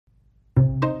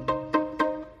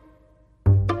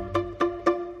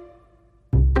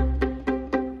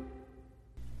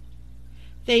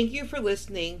Thank you for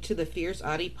listening to the Fierce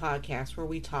Audie podcast, where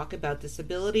we talk about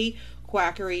disability,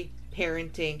 quackery,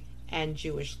 parenting, and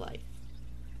Jewish life.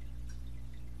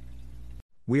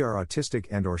 We are autistic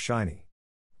and/or shiny.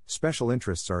 Special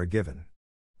interests are a given.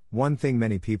 One thing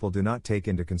many people do not take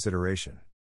into consideration.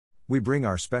 We bring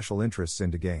our special interests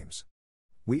into games.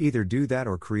 We either do that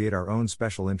or create our own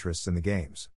special interests in the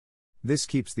games. This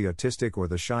keeps the autistic or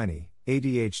the shiny,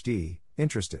 ADHD,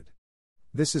 interested.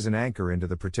 This is an anchor into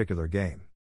the particular game.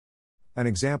 An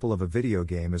example of a video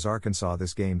game is Arkansas.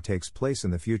 This game takes place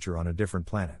in the future on a different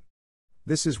planet.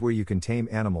 This is where you can tame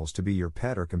animals to be your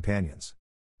pet or companions.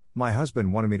 My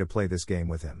husband wanted me to play this game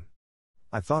with him.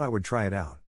 I thought I would try it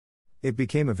out. It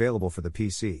became available for the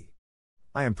PC.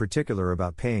 I am particular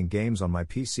about paying games on my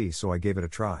PC, so I gave it a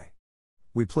try.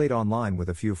 We played online with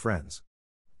a few friends.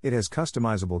 It has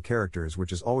customizable characters,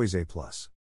 which is always a plus.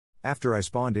 After I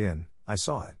spawned in, I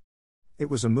saw it. It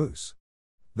was a moose.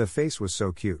 The face was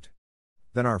so cute.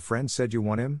 Then our friend said, "You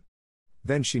want him?"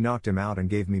 Then she knocked him out and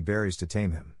gave me berries to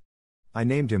tame him. I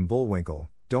named him Bullwinkle.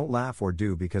 Don't laugh or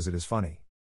do, because it is funny.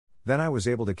 Then I was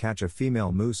able to catch a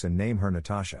female moose and name her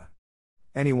Natasha.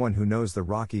 Anyone who knows the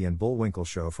Rocky and Bullwinkle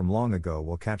show from long ago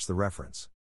will catch the reference.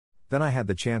 Then I had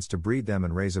the chance to breed them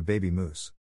and raise a baby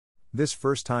moose. This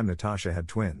first time Natasha had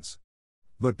twins.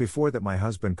 But before that, my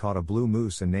husband caught a blue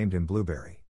moose and named him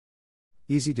Blueberry.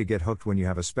 Easy to get hooked when you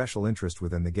have a special interest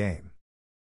within the game.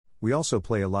 We also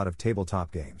play a lot of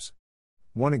tabletop games.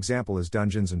 One example is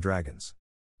Dungeons & Dragons.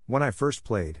 When I first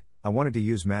played, I wanted to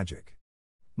use magic.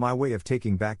 My way of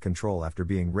taking back control after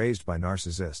being raised by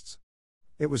narcissists.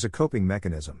 It was a coping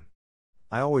mechanism.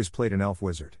 I always played an elf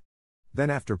wizard.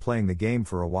 Then after playing the game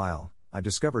for a while, I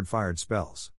discovered fired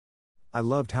spells. I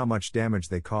loved how much damage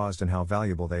they caused and how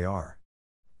valuable they are.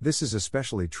 This is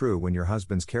especially true when your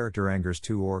husband's character angers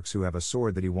two orcs who have a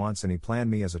sword that he wants, and he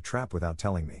planned me as a trap without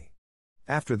telling me.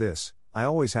 After this, I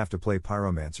always have to play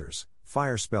pyromancers,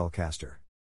 fire spellcaster.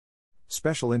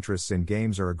 Special interests in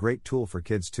games are a great tool for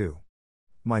kids too.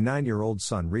 My 9-year-old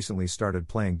son recently started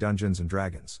playing Dungeons &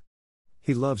 Dragons.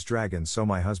 He loves dragons, so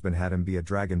my husband had him be a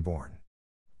dragonborn.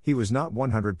 He was not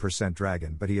 100%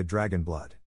 dragon, but he had dragon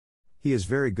blood. He is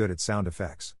very good at sound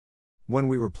effects. When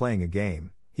we were playing a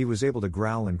game, he was able to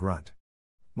growl and grunt.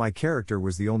 My character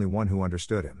was the only one who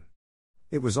understood him.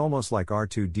 It was almost like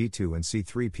R2-D2 and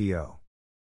C3PO.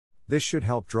 This should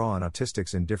help draw on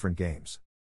autistics in different games.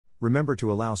 Remember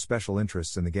to allow special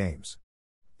interests in the games.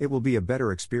 It will be a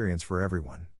better experience for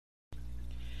everyone.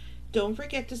 Don't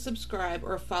forget to subscribe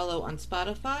or follow on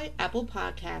Spotify, Apple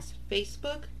Podcasts,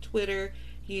 Facebook, Twitter,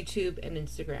 YouTube, and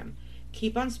Instagram.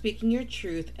 Keep on speaking your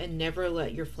truth and never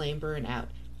let your flame burn out.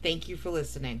 Thank you for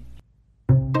listening.